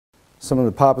Some of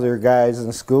the popular guys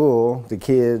in school, the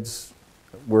kids,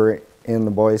 were in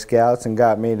the Boy Scouts and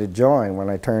got me to join when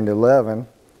I turned 11.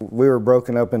 We were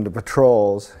broken up into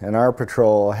patrols, and our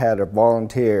patrol had a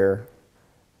volunteer.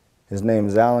 His name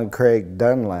is Alan Craig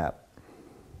Dunlap.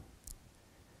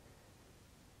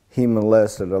 He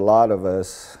molested a lot of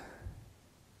us,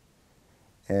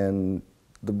 and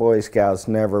the Boy Scouts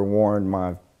never warned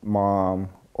my mom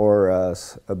or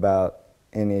us about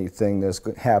anything that's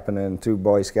happening through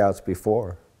Boy Scouts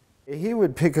before. He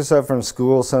would pick us up from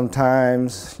school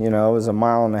sometimes, you know, it was a 1.5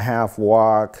 mile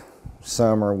walk,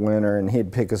 summer, winter, and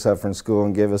he'd pick us up from school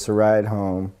and give us a ride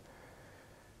home.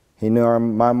 He knew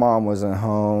my mom wasn't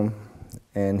home,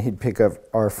 and he'd pick up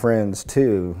our friends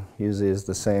too, usually it's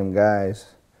the same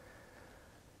guys.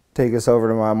 Take us over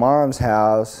to my mom's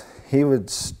house. He would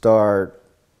start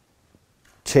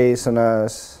chasing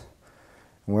us.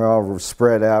 We're all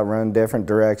spread out, run different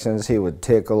directions. He would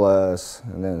tickle us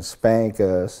and then spank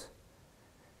us,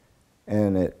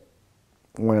 and it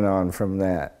went on from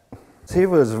that. He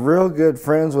was real good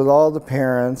friends with all the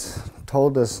parents,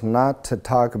 told us not to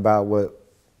talk about what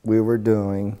we were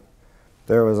doing.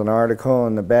 There was an article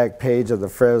on the back page of the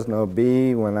Fresno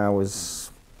Bee when I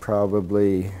was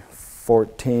probably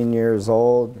 14 years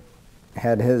old.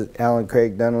 Had Alan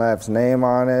Craig Dunlap's name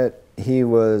on it. He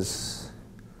was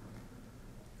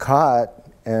caught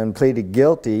and pleaded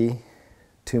guilty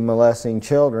to molesting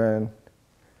children.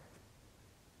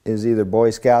 Is either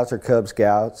Boy Scouts or Cub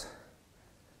Scouts,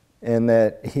 and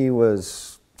that he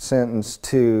was sentenced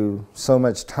to so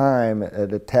much time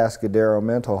at a Tascadero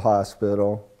mental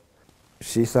hospital.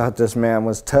 She thought this man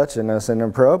was touching us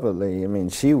inappropriately. I mean,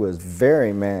 she was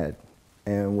very mad,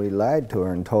 and we lied to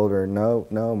her and told her, no,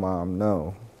 no, Mom,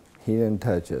 no, he didn't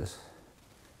touch us.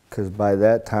 Because by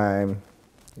that time,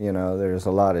 you know, there's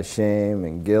a lot of shame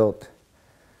and guilt.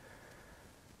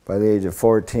 By the age of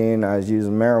 14, I was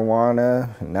using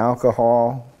marijuana and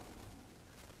alcohol.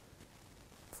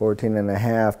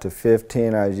 14.5 to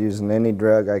 15, I was using any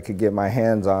drug I could get my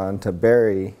hands on to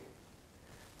bury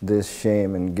this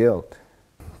shame and guilt.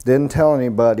 Didn't tell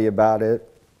anybody about it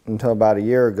until about a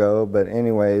year ago, but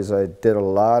anyways, I did a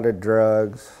lot of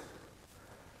drugs,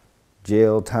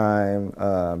 jail time,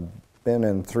 been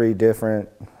in 3 different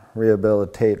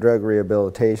drug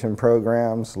rehabilitation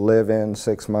programs, live-in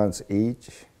 6 months each.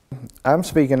 I'm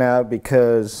speaking out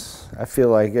because I feel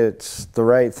like it's the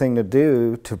right thing to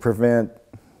do to prevent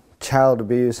child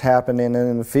abuse happening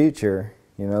in the future.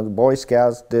 You know, the Boy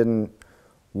Scouts didn't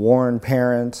warn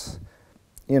parents.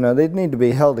 You know, they need to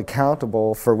be held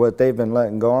accountable for what they've been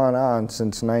letting go on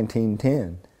since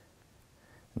 1910.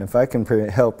 And if I can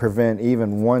help prevent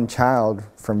even one child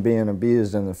from being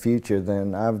abused in the future,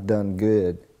 then I've done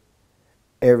good.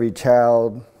 Every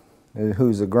child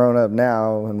who's a grown-up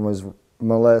now and was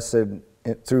molested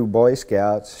through Boy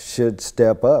Scouts should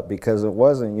step up, because it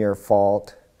wasn't your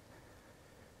fault.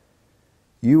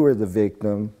 You were the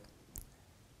victim,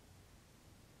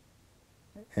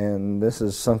 and this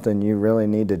is something you really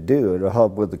need to do. It'll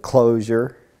help with the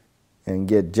closure and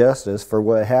get justice for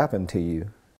what happened to you.